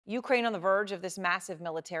Ukraine on the verge of this massive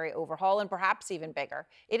military overhaul and perhaps even bigger.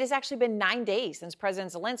 It has actually been 9 days since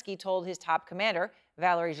President Zelensky told his top commander,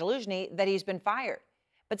 Valery Zaluzhny, that he's been fired.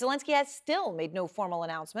 But Zelensky has still made no formal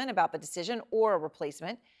announcement about the decision or a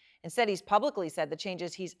replacement. Instead, he's publicly said the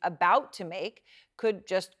changes he's about to make could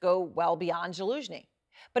just go well beyond Zaluzhny.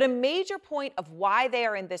 But a major point of why they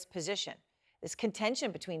are in this position, this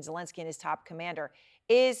contention between Zelensky and his top commander,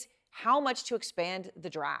 is how much to expand the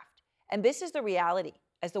draft. And this is the reality.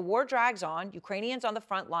 As the war drags on, Ukrainians on the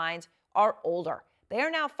front lines are older. They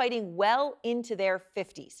are now fighting well into their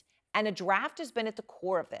 50s. And a draft has been at the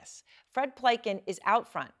core of this. Fred Pleitgen is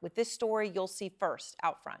out front with this story you'll see first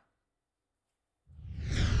out front.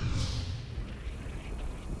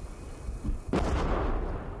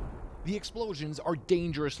 The explosions are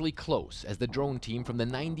dangerously close as the drone team from the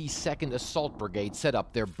 92nd Assault Brigade set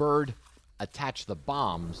up their bird, attach the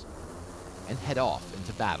bombs, and head off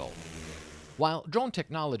into battle. While drone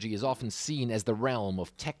technology is often seen as the realm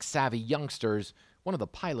of tech-savvy youngsters, one of the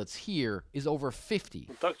pilots here is over 50.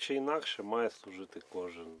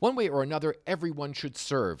 One way or another, everyone should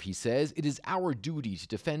serve, he says. It is our duty to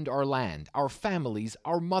defend our land, our families,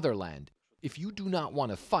 our motherland. If you do not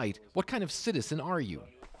want to fight, what kind of citizen are you?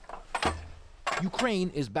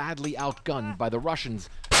 Ukraine is badly outgunned by the Russians,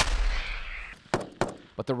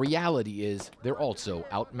 but the reality is they're also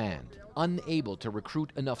outmanned, unable to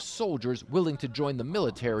recruit enough soldiers willing to join the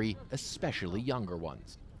military, especially younger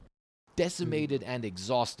ones. Decimated and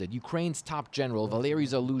exhausted, Ukraine's top general Valery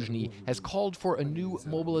Zaluzhny has called for a new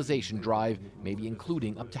mobilization drive, maybe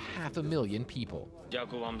including up to 500,000 people.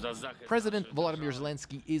 President Volodymyr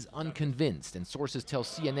Zelensky is unconvinced, and sources tell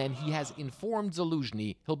CNN he has informed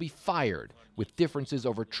Zaluzhny he'll be fired, with differences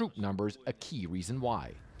over troop numbers a key reason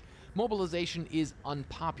why. Mobilization is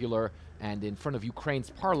unpopular, and in front of Ukraine's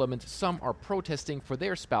parliament, some are protesting for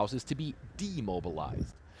their spouses to be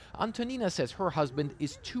demobilized. Antonina says her husband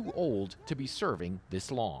is too old to be serving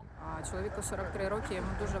this long.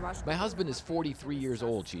 My husband is 43 years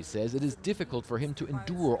old, she says. It is difficult for him to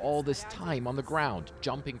endure all this time on the ground,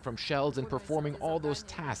 jumping from shells and performing all those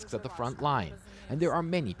tasks at the front line. And there are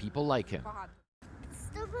many people like him.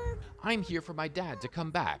 I'm here for my dad to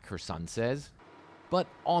come back, her son says. But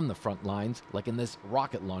on the front lines, like in this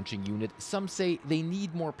rocket launching unit, some say they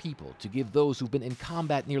need more people to give those who've been in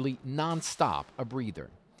combat nearly non-stop a breather.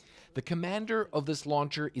 The commander of this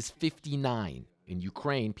launcher is 59. In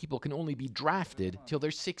Ukraine, people can only be drafted till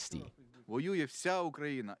they're 60.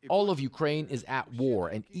 All of Ukraine is at war,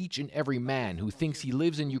 and each and every man who thinks he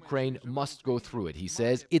lives in Ukraine must go through it, he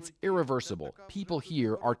says. It's irreversible. People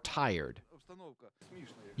here are tired.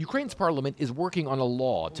 Ukraine's parliament is working on a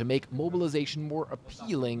law to make mobilization more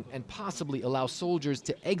appealing and possibly allow soldiers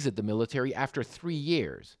to exit the military after 3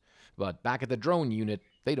 years. But back at the drone unit,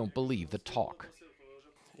 they don't believe the talk.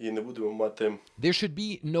 There should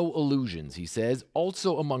be no illusions, he says.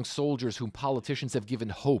 Also among soldiers whom politicians have given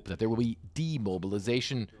hope that there will be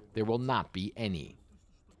demobilization, there will not be any.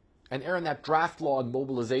 And Aaron, that draft law on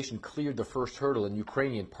mobilization cleared the first hurdle in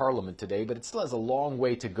Ukrainian parliament today, but it still has a long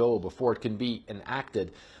way to go before it can be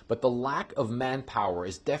enacted. But the lack of manpower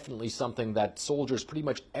is definitely something that soldiers pretty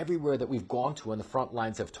much everywhere that we've gone to on the front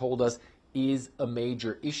lines have told us is a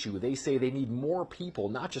major issue. They say they need more people,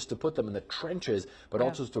 not just to put them in the trenches, but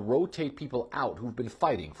also to rotate people out who've been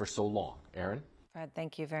fighting for so long. Aaron? Fred,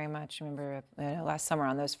 thank you very much. Remember last summer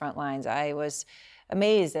on those front lines, I was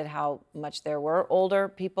amazed at how much there were older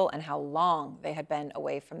people and how long they had been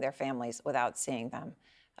away from their families without seeing them,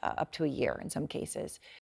 up to a year in some cases.